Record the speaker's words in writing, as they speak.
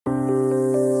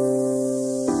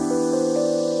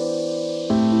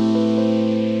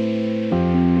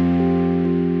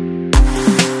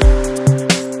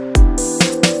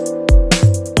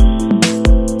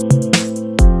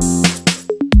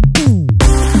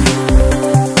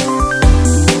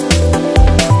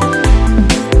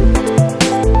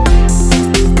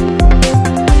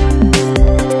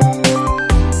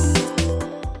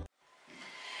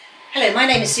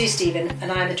is Sue Stephen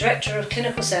and I am the Director of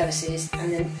Clinical Services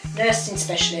and the Nursing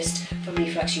Specialist for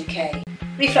RefluxUK.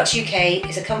 RefluxUK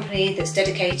is a company that's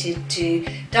dedicated to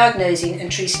diagnosing and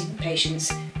treating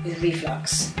patients with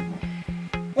reflux.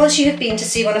 Once you have been to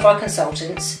see one of our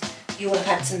consultants, you will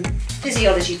have had some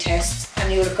physiology tests and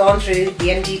you will have gone through the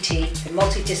MDT, the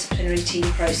multidisciplinary team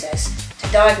process, to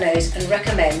diagnose and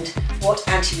recommend what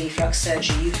anti-reflux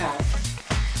surgery you have.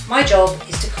 My job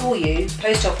is to call you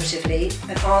post-operatively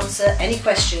and answer any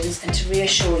questions and to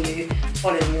reassure you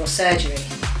following your surgery.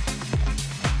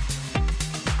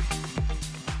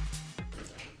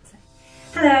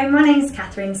 Hello, my name is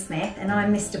Kathryn Smith and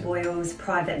I'm Mr Boyle's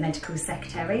private medical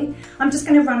secretary. I'm just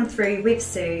going to run through with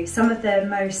Sue some of the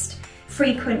most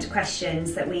frequent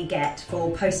questions that we get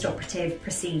for post-operative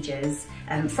procedures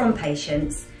from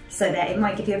patients, so that it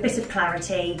might give you a bit of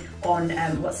clarity on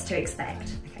what's to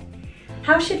expect.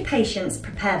 How should patients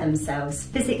prepare themselves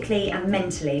physically and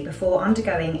mentally before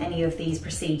undergoing any of these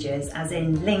procedures, as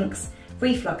in LINX,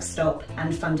 RefluxStop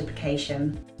and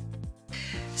Fundoplication?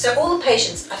 So all the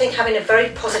patients, I think having a very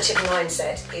positive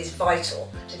mindset is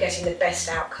vital to getting the best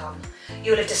outcome.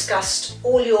 You'll have discussed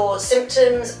all your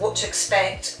symptoms, what to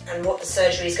expect and what the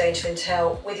surgery is going to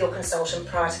entail with your consultant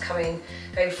prior to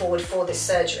going forward for this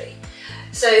surgery.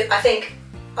 So I think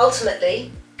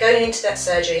ultimately going into that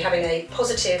surgery having a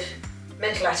positive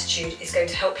mental attitude is going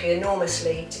to help you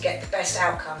enormously to get the best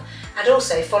outcome, and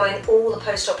also following all the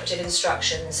post-operative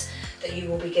instructions that you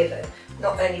will be given,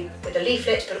 not only with a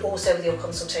leaflet but also with your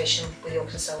consultation with your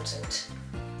consultant.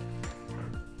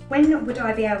 When would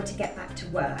I be able to get back to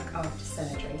work after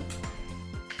surgery?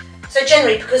 So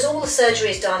generally, because all the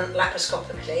surgery is done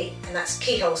laparoscopically, and that's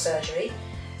keyhole surgery,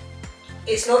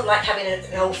 it's not like having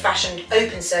an old-fashioned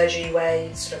open surgery where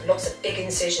you sort of lots of big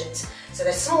incisions. So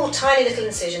there's small, tiny little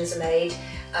incisions are made,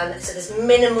 so there's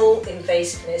minimal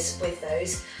invasiveness with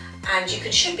those, and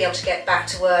you should be able to get back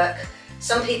to work.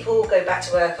 Some people go back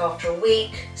to work after a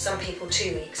week, some people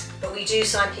 2 weeks, but we do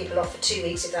sign people off for 2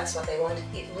 weeks if that's what they want.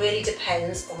 It really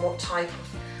depends on what type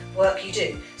of work you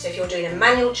do. So if you're doing a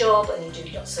manual job and you do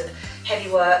lots of heavy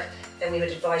work, then we would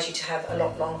advise you to have a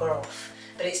lot longer off.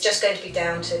 But it's just going to be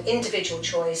down to individual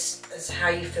choice as to how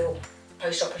you feel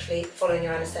post-operatively following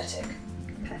your anaesthetic.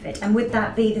 Perfect. And would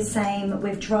that be the same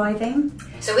with driving?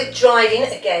 So with driving,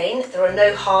 again, there are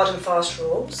no hard and fast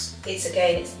rules.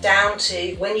 It's down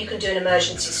to when you can do an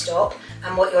emergency stop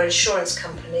and what your insurance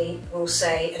company will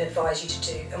say and advise you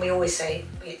to do. And we always say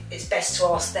it's best to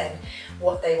ask them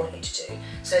what they want you to do.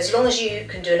 So as long as you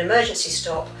can do an emergency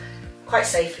stop quite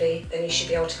safely, then you should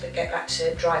be able to get back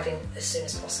to driving as soon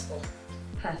as possible.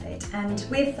 Perfect. And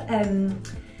with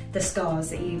the scars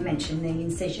that you mentioned, the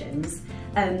incisions,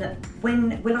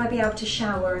 when will I be able to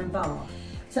shower and bath?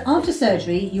 So after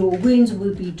surgery, your wounds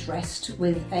will be dressed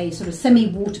with a sort of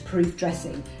semi-waterproof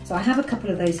dressing. So I have a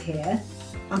couple of those here.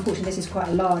 Unfortunately, this is quite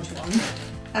a large one.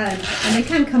 And they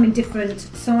can come in different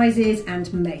sizes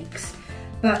and makes.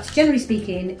 But generally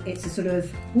speaking, it's a sort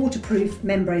of waterproof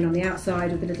membrane on the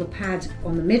outside with a little pad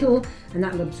on the middle, and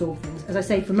that will absorb things. As I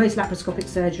say, for most laparoscopic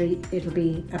surgery, it'll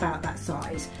be about that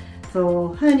size.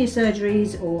 For hernia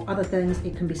surgeries or other things,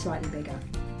 it can be slightly bigger.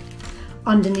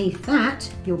 Underneath that,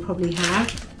 you'll probably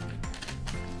have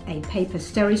a paper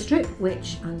steri-strip,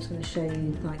 which I'm just going to show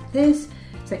you like this.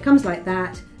 So it comes like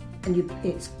that, and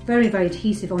it's very, very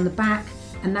adhesive on the back,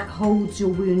 and that holds your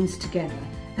wounds together.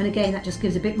 And again, that just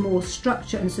gives a bit more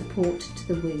structure and support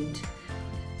to the wound.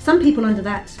 Some people under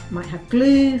that might have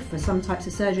glue for some types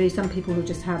of surgery, some people will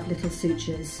just have little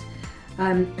sutures.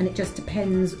 And it just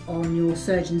depends on your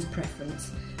surgeon's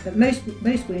preference. But most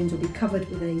wounds will be covered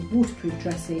with a waterproof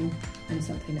dressing and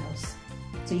something else.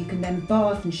 So you can then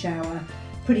bath and shower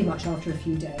pretty much after a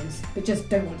few days, but just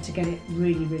don't want to get it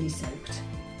really, really soaked.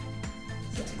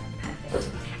 Perfect.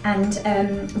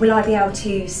 And will I be able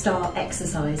to start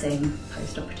exercising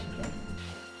post-operatively?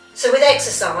 So with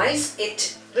exercise,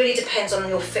 it really depends on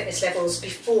your fitness levels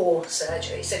before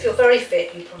surgery. So if you're very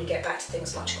fit, you probably get back to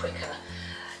things much quicker.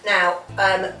 Now,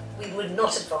 we would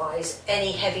not advise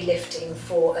any heavy lifting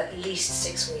for at least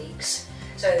 6 weeks.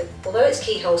 So although it's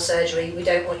keyhole surgery, we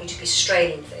don't want you to be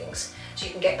straining things. So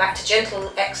you can get back to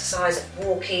gentle exercise of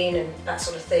walking and that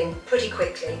sort of thing pretty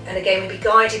quickly. And again, we'll be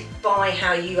guided by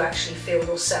how you actually feel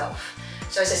yourself.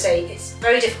 So as I say, it's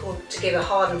very difficult to give a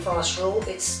hard and fast rule.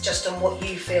 It's just on what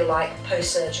you feel like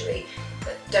post-surgery.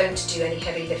 But don't do any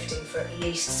heavy lifting for at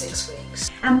least 6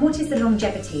 weeks. And what is the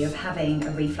longevity of having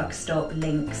a RefluxStop,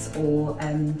 LINX or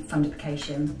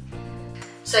Fundoplication?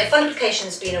 So Fundoplication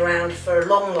has been around for a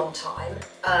long, long time,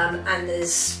 and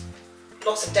there's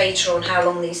lots of data on how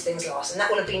long these things last, and that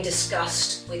will have been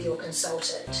discussed with your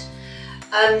consultant.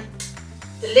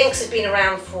 The LINX has been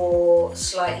around for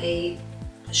slightly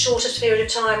shorter period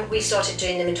of time. We started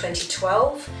doing them in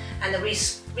 2012, and the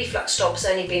RefluxStop's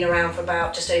only been around for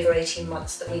about just over 18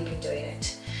 months that we've been doing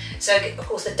it. So of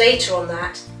course the data on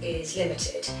that is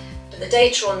limited, but the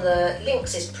data on the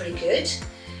LINX is pretty good.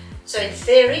 So in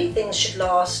theory things should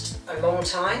last a long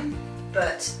time,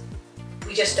 but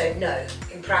we just don't know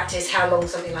in practice how long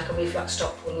something like a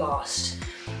RefluxStop will last.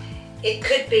 It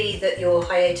could be that your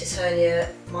hiatus hernia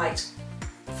might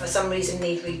for some reason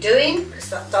need redoing, because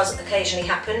that does occasionally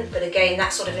happen, but again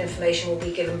that sort of information will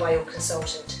be given by your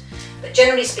consultant. But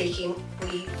generally speaking,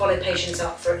 we follow patients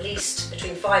up for at least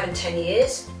between 5 and 10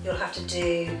 years. You'll have to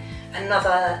do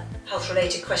another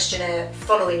health-related questionnaire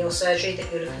following your surgery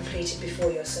that you'll have completed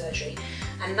before your surgery.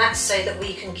 And that's so that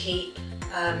we can keep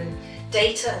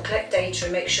data and collect data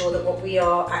and make sure that what we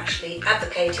are actually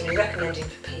advocating and recommending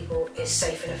for people is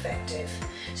safe and effective.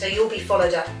 So you'll be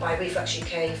followed up by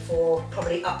RefluxUK for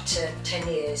probably up to 10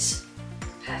 years.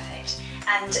 Perfect.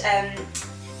 And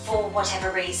for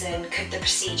whatever reason, could the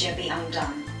procedure be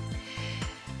undone?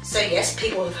 So yes,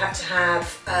 people have had to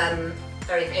have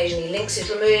very occasionally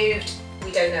LINXs removed.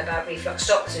 We don't know about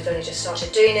RefluxStop because we've only just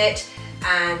started doing it,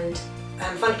 and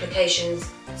fundoplications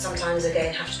sometimes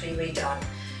again have to be redone.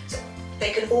 So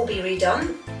they can all be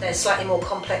redone. They're slightly more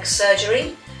complex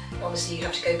surgery. Obviously you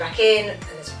have to go back in, and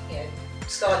there's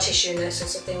scar tissue and those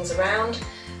sorts of things around,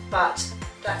 but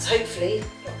that's hopefully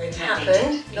not going to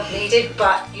happen, not needed,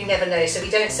 but you never know. So we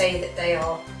don't say that they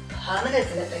are permanent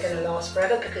and that they're going to last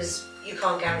forever, because you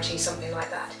can't guarantee something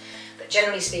like that. But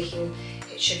generally speaking,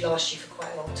 it should last you for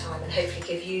quite a long time and hopefully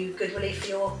give you good relief for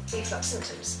your reflux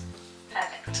symptoms.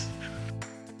 Perfect.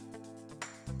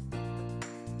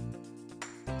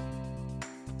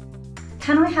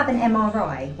 Can I have an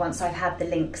MRI once I've had the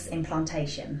LINX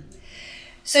implantation?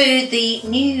 So the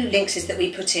new LINXs that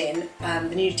we put in,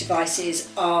 the new devices,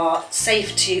 are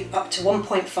safe to up to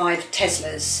 1.5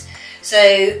 Teslas.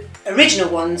 So original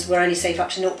ones were only safe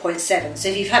up to 0.7. So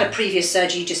if you've had a previous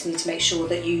surgery, you just need to make sure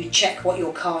that you check what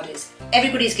your card is.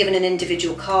 Everybody's given an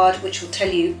individual card which will tell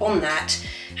you on that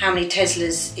how many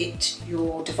Teslas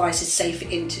your device is safe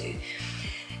into.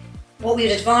 What we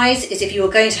would advise is, if you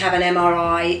are going to have an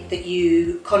MRI, that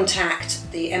you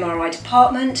contact the MRI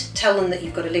department, tell them that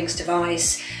you've got a LINX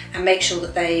device and make sure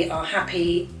that they are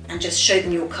happy, and just show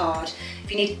them your card. If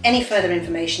you need any further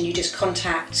information, you just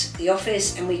contact the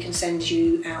office and we can send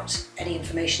you out any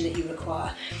information that you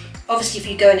require. Obviously if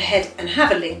you go ahead and have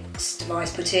a LINX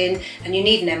device put in and you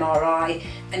need an MRI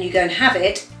and you go and have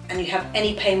it and you have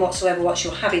any pain whatsoever whilst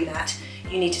you're having that,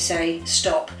 you need to say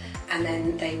stop, and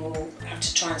then they will have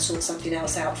to try and sort something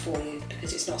else out for you,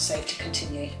 because it's not safe to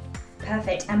continue.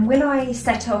 Perfect. And will I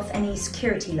set off any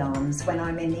security alarms when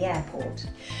I'm in the airport?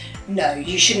 No,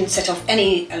 you shouldn't set off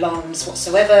any alarms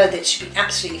whatsoever. That should be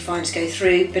absolutely fine to go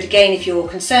through. But again, if you're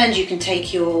concerned, you can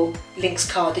take your LINX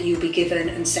card that you'll be given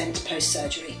and sent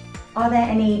post-surgery. Are there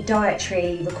any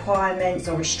dietary requirements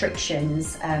or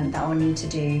restrictions that I'll need to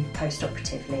do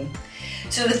post-operatively?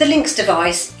 So with the LINX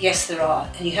device, yes there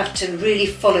are, and you have to really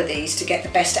follow these to get the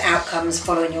best outcomes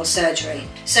following your surgery.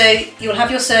 So you'll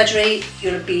have your surgery,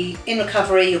 you'll be in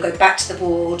recovery, you'll go back to the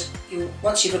ward,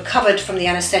 once you've recovered from the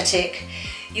anaesthetic,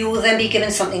 you will then be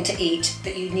given something to eat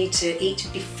that you need to eat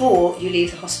before you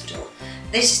leave the hospital.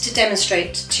 This is to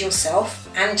demonstrate to yourself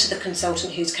and to the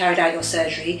consultant who's carried out your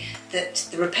surgery that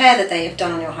the repair that they have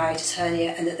done on your hiatus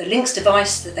hernia and that the LINX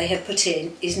device that they have put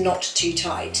in is not too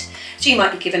tight. So you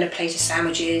might be given a plate of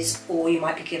sandwiches, or you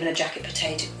might be given a jacket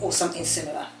potato or something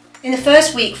similar. In the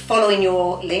first week following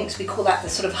your LINX, we call that the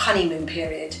sort of honeymoon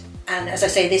period. And as I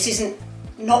say,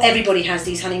 not everybody has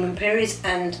these honeymoon periods,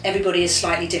 and everybody is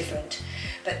slightly different.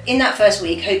 But in that first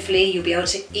week, hopefully you'll be able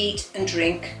to eat and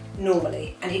drink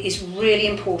normally, and it is really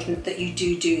important that you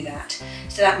do that.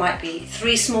 So that might be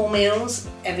 3 small meals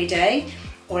every day,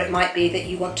 or it might be that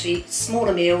you want to eat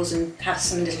smaller meals and have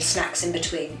some little snacks in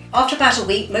between. After about a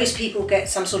week, most people get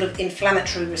some sort of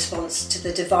inflammatory response to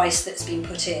the device that's been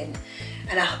put in,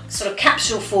 and a sort of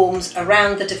capsule forms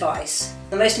around the device.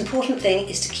 The most important thing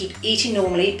is to keep eating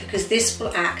normally, because this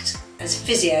will act as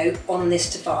physio on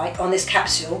this device, on this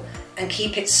capsule, and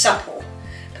keep it supple,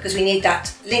 because we need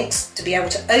that LINX to be able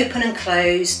to open and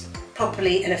close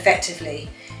properly and effectively.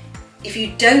 If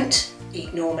you don't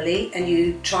eat normally and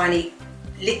you try and eat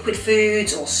liquid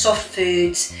foods or soft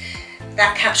foods,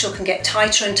 that capsule can get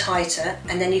tighter and tighter,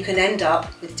 and then you can end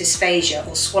up with dysphagia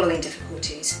or swallowing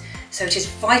difficulties. So it is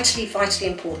vitally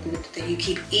important that you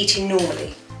keep eating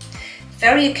normally.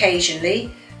 Very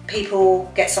occasionally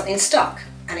people get something stuck,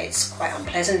 and it's quite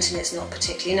unpleasant and it's not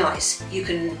particularly nice. You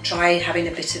can try having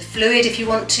a bit of fluid if you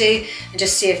want to, and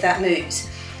just see if that moves.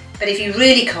 But if you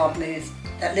really can't move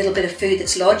that little bit of food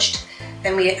that's lodged,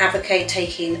 then we advocate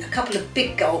taking a couple of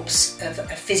big gulps of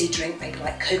a fizzy drink, maybe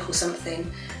like Coke or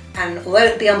something, and although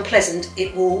it'll be unpleasant,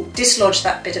 it will dislodge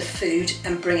that bit of food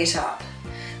and bring it up.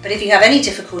 But if you have any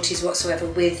difficulties whatsoever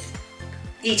with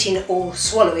eating or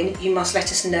swallowing, you must let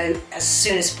us know as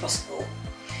soon as possible.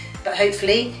 But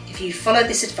hopefully, if you follow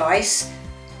this advice,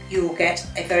 you will get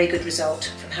a very good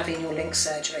result from having your LINX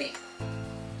surgery.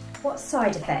 What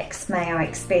side effects may I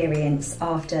experience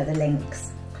after the LINX?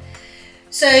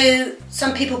 So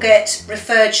some people get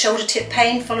referred shoulder tip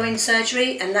pain following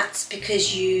surgery, and that's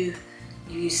because you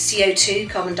use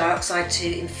CO2, carbon dioxide,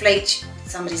 to inflate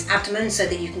somebody's abdomen so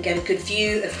that you can get a good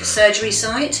view of the surgery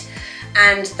site,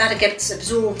 and that gets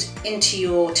absorbed into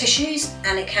your tissues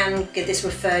and it can give this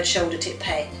referred shoulder tip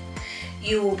pain.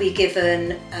 You will be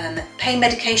given pain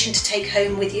medication to take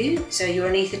home with you, so your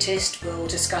anaesthetist will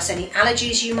discuss any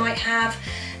allergies you might have,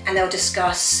 and they'll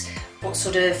discuss what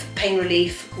sort of pain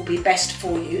relief will be best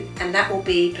for you, and that will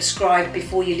be prescribed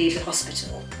before you leave the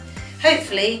hospital.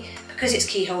 Hopefully, because it's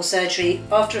keyhole surgery,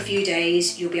 after a few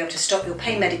days you'll be able to stop your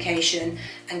pain medication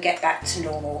and get back to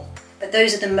normal. But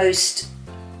those are the most,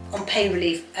 on pain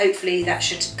relief, hopefully that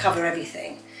should cover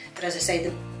everything. But as I say,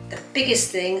 the biggest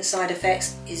thing, side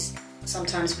effects, is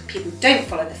sometimes when people don't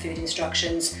follow the food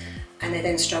instructions and they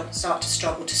then start to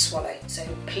struggle to swallow. So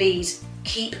please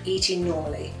keep eating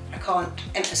normally. I can't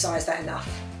emphasise that enough.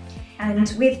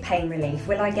 And with pain relief,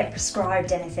 will I get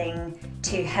prescribed anything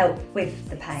to help with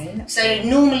the pain? So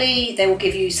normally they will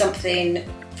give you something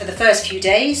for the first few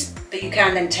days, but you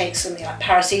can then take something like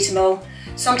paracetamol.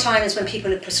 Sometimes when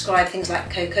people are prescribed things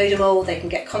like cocodamol, they can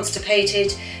get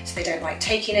constipated, so they don't like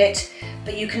taking it.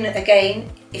 But you can,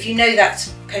 again, if you know that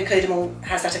cocodamol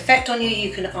has that effect on you,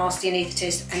 you can ask the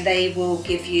anaesthetist and they will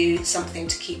give you something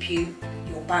to keep your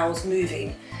bowels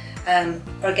moving.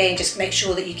 Or again, just make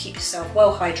sure that you keep yourself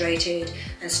well hydrated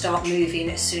and start moving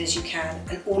as soon as you can.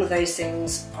 And all of those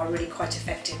things are really quite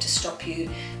effective to stop you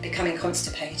becoming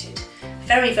constipated.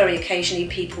 Very, very occasionally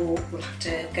people will have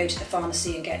to go to the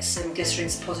pharmacy and get some glycerin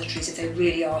suppositories if they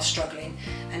really are struggling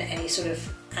and any sort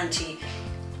of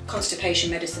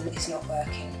anti-constipation medicine is not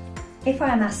working. If I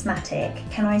am asthmatic,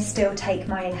 can I still take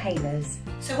my inhalers?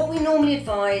 So what we normally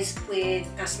advise with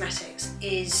asthmatics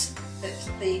is that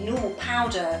the normal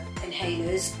powder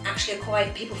inhalers actually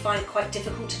people find it quite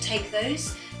difficult to take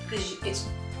those, because it's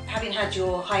having had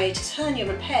your hiatus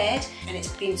hernia repaired and it's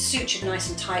been sutured nice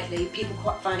and tightly, people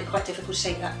find it quite difficult to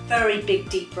take that very big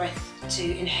deep breath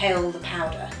to inhale the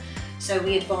powder. So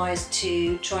we advise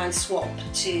to try and swap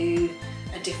to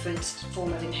a different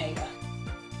form of inhaler.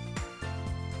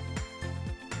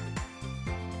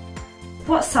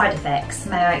 What side effects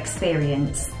may I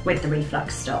experience with the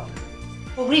RefluxStop?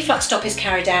 Well, RefluxStop is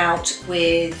carried out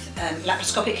with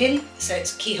laparoscopically, so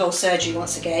it's keyhole surgery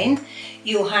once again.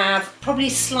 You'll have probably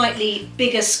slightly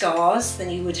bigger scars than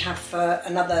you would have for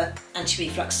another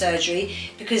anti-reflux surgery,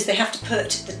 because they have to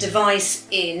put the device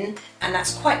in, and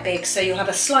that's quite big, so you'll have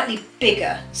a slightly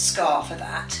bigger scar for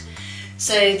that.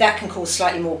 So that can cause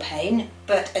slightly more pain,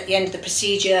 but at the end of the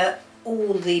procedure,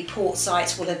 all the port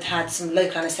sites will have had some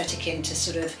local anaesthetic in to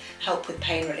sort of help with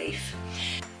pain relief.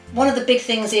 One of the big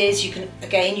things is you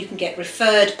can get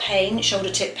referred pain, shoulder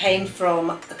tip pain,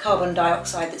 from the carbon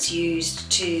dioxide that's used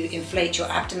to inflate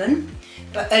your abdomen.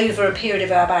 But over a period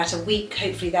of about a week,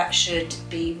 hopefully that should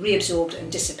be reabsorbed and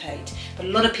dissipate. But a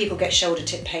lot of people get shoulder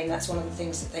tip pain, that's one of the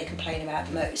things that they complain about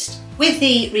the most. With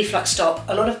the RefluxStop,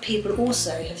 a lot of people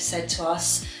also have said to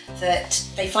us that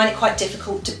they find it quite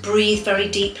difficult to breathe very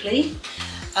deeply.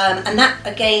 And that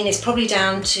again is probably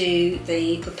down to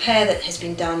the repair that has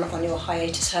been done on your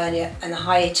hiatus hernia and the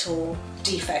hiatal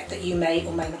defect that you may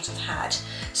or may not have had.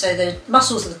 So the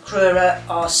muscles of the crura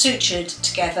are sutured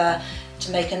together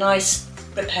to make a nice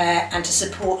repair and to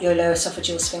support your lower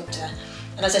esophageal sphincter.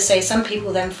 And as I say, some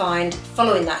people then find,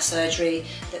 following that surgery,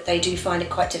 that they do find it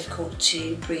quite difficult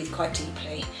to breathe quite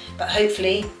deeply. But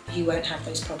hopefully you won't have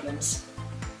those problems.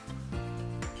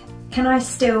 Can I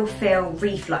still feel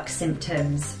reflux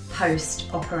symptoms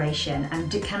post-operation,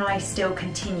 and can I still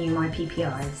continue my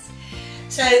PPIs?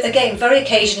 So again, very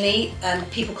occasionally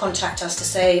people contact us to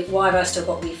say, why have I still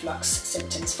got reflux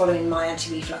symptoms following my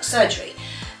anti-reflux surgery?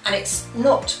 And it's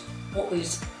not what we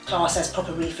class as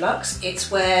proper reflux,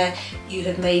 it's where you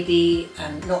have maybe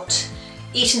not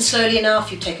eaten slowly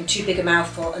enough, you've taken too big a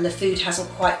mouthful and the food hasn't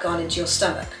quite gone into your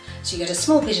stomach. So you get a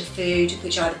small bit of food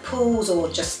which either pools or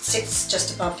just sits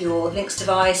just above your LINX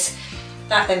device.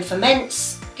 That then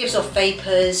ferments, gives off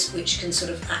vapours which can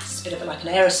sort of act as a bit of like an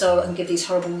aerosol and give these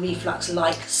horrible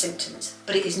reflux-like symptoms,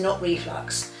 but it is not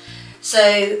reflux.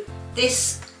 So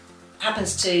this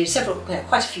happens to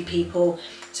quite a few people,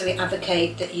 so we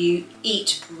advocate that you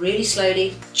eat really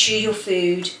slowly, chew your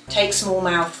food, take small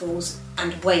mouthfuls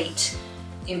and wait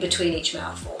in between each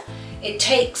mouthful. It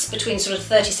takes between sort of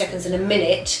 30 seconds and a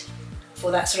minute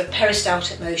for that sort of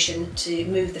peristaltic motion to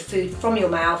move the food from your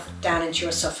mouth down into your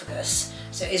esophagus.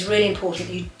 So it's really important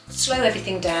that you slow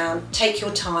everything down, take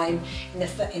your time in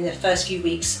the first few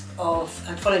weeks of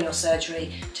following your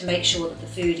surgery to make sure that the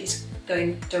food is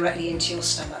going directly into your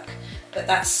stomach. But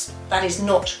that is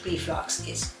not reflux,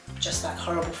 it's just that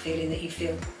horrible feeling that you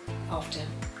feel after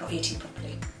not eating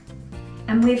properly.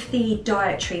 And with the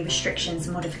dietary restrictions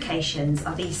and modifications,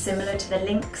 are these similar to the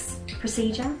LINX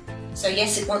procedure? So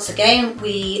yes, once again,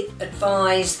 we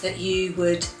advise that you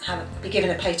would be given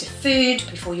a plate of food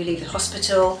before you leave the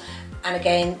hospital, and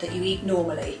again, that you eat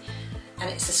normally. And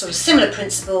it's a sort of similar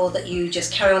principle that you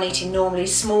just carry on eating normally,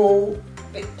 small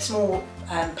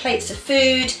plates of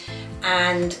food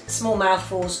and small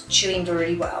mouthfuls, chewing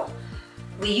really well.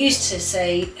 We used to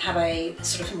say have a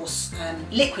sort of more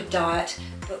liquid diet,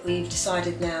 but we've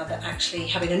decided now that actually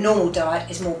having a normal diet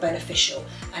is more beneficial.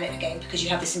 And again, because you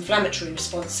have this inflammatory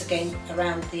response again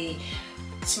around the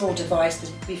small device,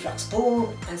 the reflux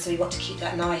ball, and so we want to keep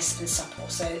that nice and supple.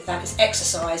 So that is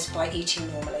exercise by eating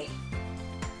normally.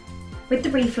 With the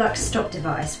RefluxStop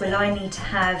device, will I need to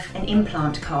have an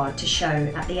implant card to show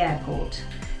at the airport?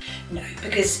 No,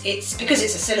 because it's a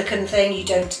silicone thing, you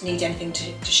don't need anything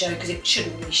to show, because it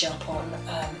shouldn't really show up on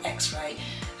X-ray.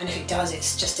 And if it does,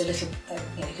 it's just a little,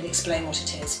 you can explain what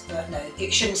it is, but no,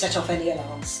 it shouldn't set off any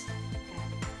alarms.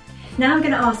 Now I'm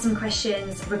going to ask some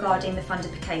questions regarding the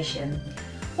fundoplication.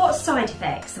 What side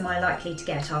effects am I likely to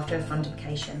get after a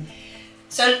fundoplication?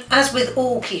 So, as with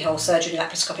all keyhole surgery,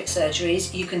 laparoscopic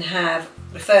surgeries, you can have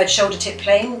referred shoulder tip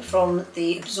pain from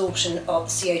the absorption of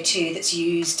CO2 that's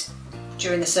used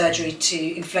during the surgery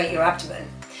to inflate your abdomen,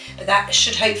 but that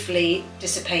should hopefully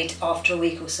dissipate after a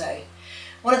week or so.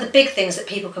 One of the big things that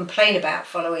people complain about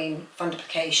following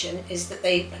fundoplication is that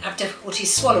they have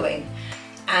difficulties swallowing,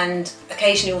 and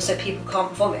occasionally also people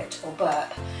can't vomit or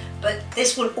burp. But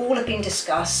this will all have been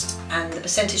discussed, and the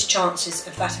percentage chances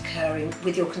of that occurring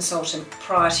with your consultant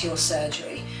prior to your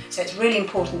surgery. So it's really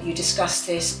important that you discuss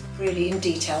this really in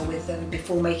detail with them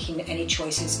before making any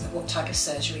choices of what type of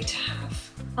surgery to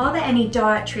have. Are there any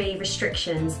dietary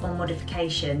restrictions or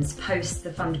modifications post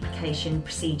the fundoplication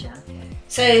procedure?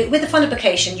 So with the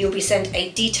fundoplication, you'll be sent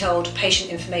a detailed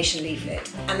patient information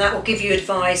leaflet, and that will give you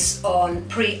advice on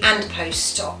pre and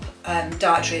post-stop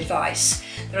dietary advice.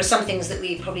 There are some things that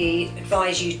we probably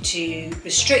advise you to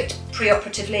restrict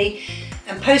pre-operatively,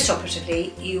 and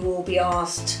post-operatively you will be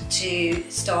asked to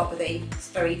start with a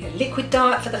very liquid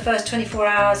diet for the first 24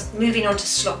 hours, moving on to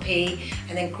sloppy,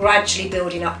 and then gradually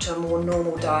building up to a more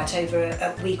normal diet over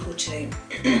a week or two.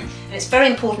 And it's very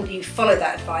important that you follow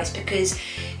that advice, because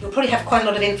you'll probably have quite a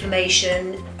lot of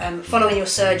inflammation following your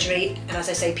surgery, and as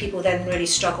I say, people then really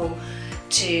struggle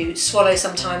to swallow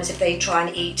sometimes if they try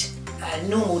and eat a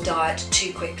normal diet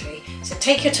too quickly. So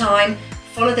take your time,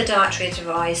 follow the dietary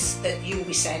advice that you will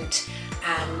be sent,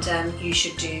 and you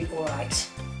should do all right.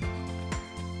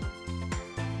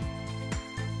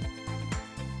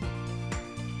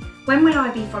 When will I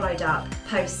be followed up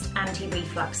post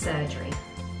anti-reflux surgery?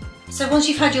 So once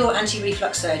you've had your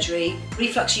anti-reflux surgery,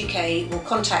 RefluxUK will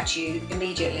contact you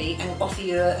immediately and offer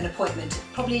you an appointment,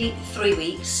 probably 3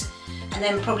 weeks, and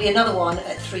then probably another one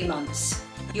at 3 months.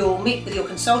 You'll meet with your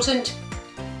consultant,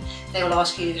 they will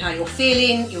ask you how you're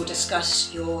feeling, you'll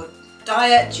discuss your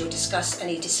diet, you'll discuss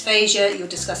any dysphagia, you'll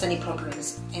discuss any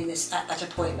problems at that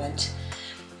appointment.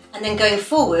 And then going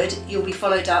forward, you'll be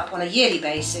followed up on a yearly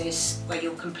basis where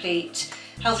you'll complete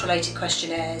health-related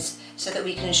questionnaires so that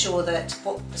we can ensure that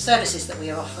what the services that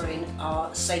we are offering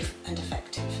are safe and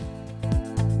effective.